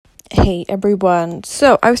Hey everyone.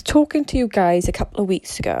 So I was talking to you guys a couple of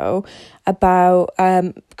weeks ago about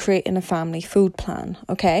creating a family food plan.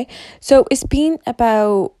 Okay. So it's been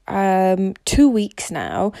about 2 weeks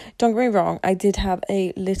now. Don't get me wrong, I did have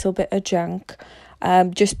a little bit of junk.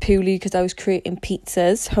 Just purely because I was creating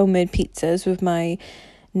homemade pizzas with my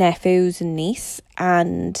nephews and niece,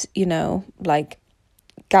 and like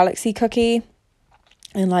Galaxy Cookie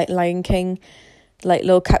and like Lion King, like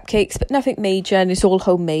little cupcakes, but nothing major, and it's all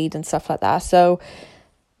homemade and stuff like that. So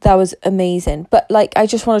that was amazing. But like, I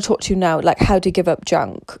just want to talk to you now, like how to give up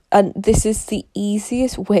junk. And this is the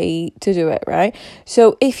easiest way to do it, right?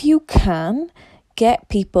 So if you can get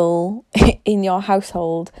people in your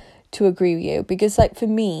household to agree with you, because like for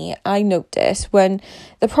me, I notice when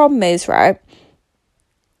the problem is, right,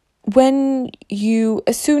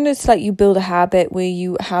 as soon as like you build a habit where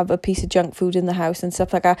you have a piece of junk food in the house and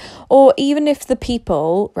stuff like that, or even if the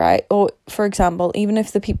people, right, or for example, even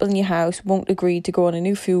if the people in your house won't agree to go on a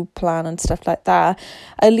new food plan and stuff like that,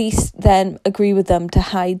 at least then agree with them to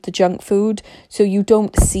hide the junk food so you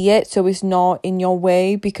don't see it, so it's not in your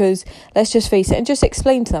way. Because let's just face it, and just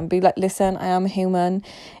explain to them, be like, listen, I am human.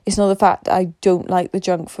 It's not the fact that I don't like the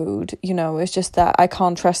junk food, it's just that I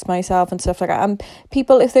can't trust myself and stuff like that. And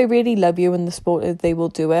people, if they really love you and the sport, they will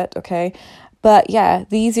do it, okay? But yeah,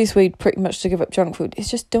 the easiest way pretty much to give up junk food is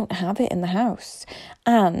just don't have it in the house.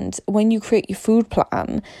 And when you create your food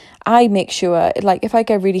plan, I make sure, like if I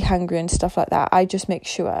get really hungry and stuff like that, I just make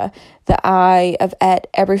sure that I have ate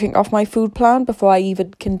everything off my food plan before I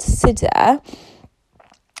even consider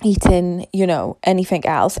eating, anything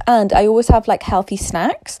else. And I always have like healthier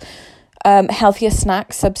snacks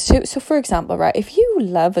substitute. So for example, right, if you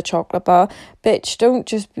love a chocolate bar, bitch, don't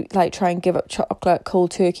just like try and give up chocolate cold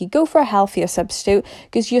turkey. Go for a healthier substitute,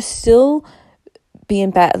 because you're still being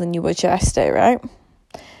better than you were yesterday, right?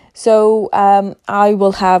 So I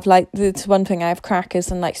will have like, it's one thing, I have crackers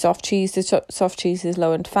and like soft cheese. The soft cheese is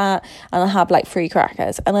low in fat, and I have like 3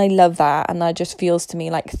 crackers, and I love that, and that just feels to me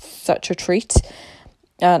like such a treat.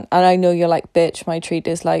 And I know you're like, bitch, my treat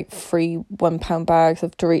is like 3 £1 bags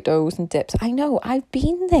of Doritos and dips. I know, I've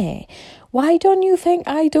been there. Why don't you think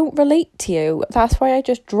I don't relate to you? That's why I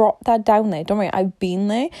just dropped that down there. Don't worry, I've been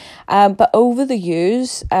there. But over the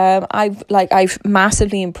years, I've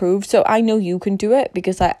massively improved. So I know you can do it,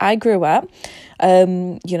 because I grew up,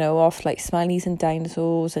 off like Smileys and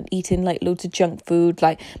dinosaurs and eating like loads of junk food.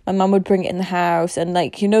 Like my mum would bring it in the house, and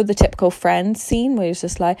like, the typical Friends scene where it's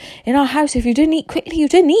just like, in our house, if you didn't eat quickly, you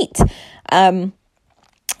didn't eat.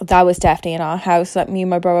 That was definitely in our house. Like me and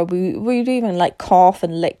my brother, we would even like cough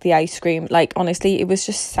and lick the ice cream. Like honestly, it was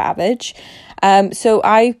just savage. So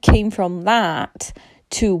I came from that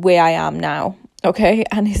to where I am now, okay?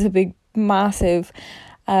 And it's a big, massive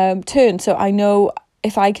turn. So I know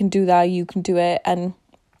if I can do that, you can do it. And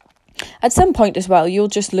at some point as well, you'll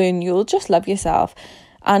just love yourself.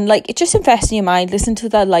 And like, just invest in your mind, listen to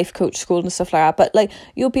the life coach school and stuff like that. But like,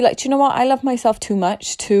 you'll be like, do you know what? I love myself too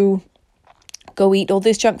much to go eat all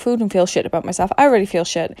this junk food and feel shit about myself. I already feel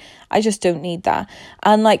shit. I just don't need that.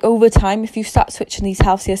 And like over time, if you start switching these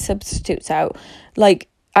healthier substitutes out, like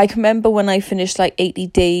I can remember when I finished like 80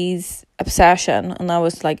 days obsession, and that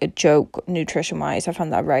was like a joke nutrition wise. I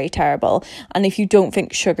found that very terrible. And if you don't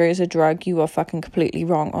think sugar is a drug, you are fucking completely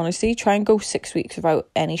wrong. Honestly, try and go 6 weeks without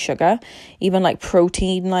any sugar, even like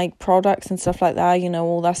protein like products and stuff like that,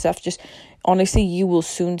 all that stuff. Just honestly, you will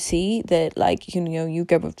soon see that like, you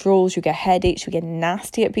get withdrawals, you get headaches, you get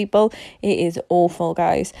nasty at people. It is awful,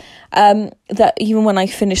 guys. That even when I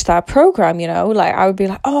finished that program, like I would be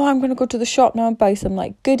like, oh, I'm going to go to the shop now and buy some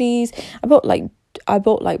like goodies. I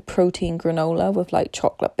bought like protein granola with like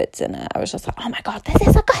chocolate bits in it. I was just like, oh my God, this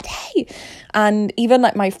is a goodie. And even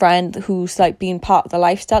like my friend who's like being part of the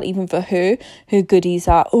lifestyle, even for her goodies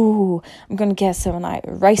are, oh, I'm going to get some like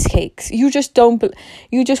rice cakes. You just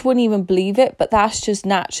wouldn't even believe it. But that's just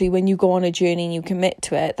naturally when you go on a journey and you commit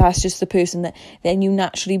to it, that's just the person that then you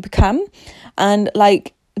naturally become. And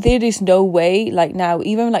like, there is no way, like now,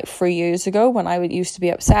 even like 3 years ago when I used to be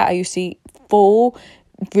upset, I used to eat 4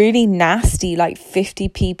 really nasty like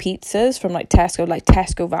 50p pizzas from like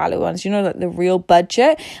Tesco value ones, like the real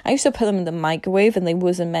budget. I used to put them in the microwave, and they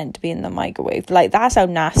wasn't meant to be in the microwave. Like that's how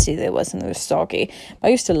nasty they was, and they were soggy. But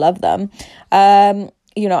I used to love them. And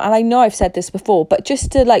I know I've said this before, but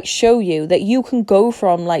just to like show you that you can go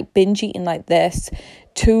from like binge eating like this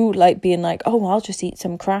to like being like, oh, I'll just eat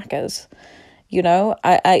some crackers.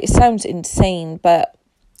 It sounds insane, but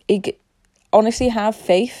honestly, have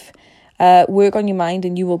faith. Work on your mind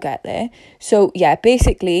and you will get there. So yeah,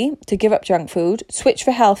 basically to give up junk food, switch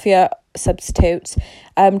for healthier substitutes,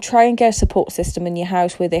 try and get a support system in your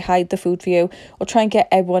house where they hide the food for you, or try and get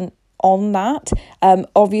everyone on that.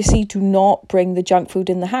 Obviously, do not bring the junk food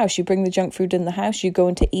in the house. You bring the junk food in the house, you're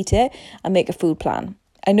going to eat it, and make a food plan.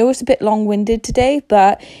 I know it's a bit long-winded today,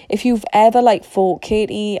 but if you've ever like thought,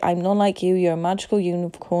 Katie, I'm not like you're a magical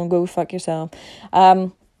unicorn, go fuck yourself. I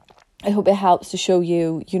hope it helps to show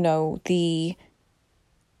you, you know, the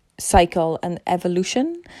cycle and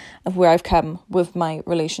evolution of where I've come with my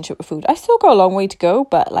relationship with food. I still got a long way to go,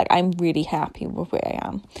 but like I'm really happy with where I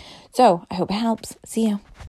am. So I hope it helps. See you.